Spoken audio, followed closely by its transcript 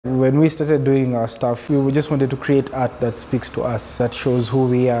When we started doing our stuff, we just wanted to create art that speaks to us, that shows who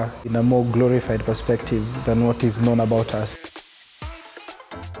we are in a more glorified perspective than what is known about us.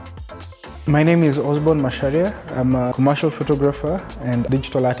 My name is Osborne Macharia. I'm a commercial photographer and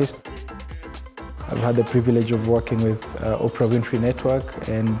digital artist. I've had the privilege of working with Oprah Winfrey Network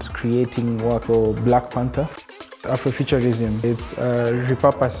and creating work for Black Panther. Afrofuturism, it's a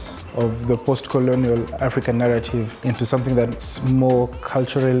repurpose of the post-colonial African narrative into something that's more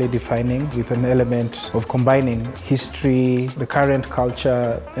culturally defining, with an element of combining history, the current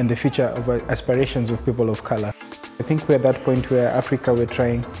culture, and the future of aspirations of people of color. I think we're at that point where Africa, we're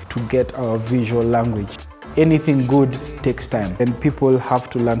trying to get our visual language. Anything good takes time, and people have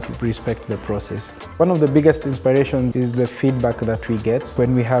to learn to respect the process. One of the biggest inspirations is the feedback that we get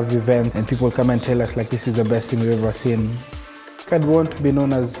when we have events and people come and tell us, like, this is the best thing we've ever seen. I'd want to be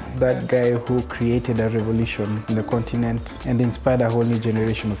known as that guy who created a revolution in the continent and inspired a whole new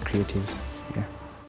generation of creatives. Yeah.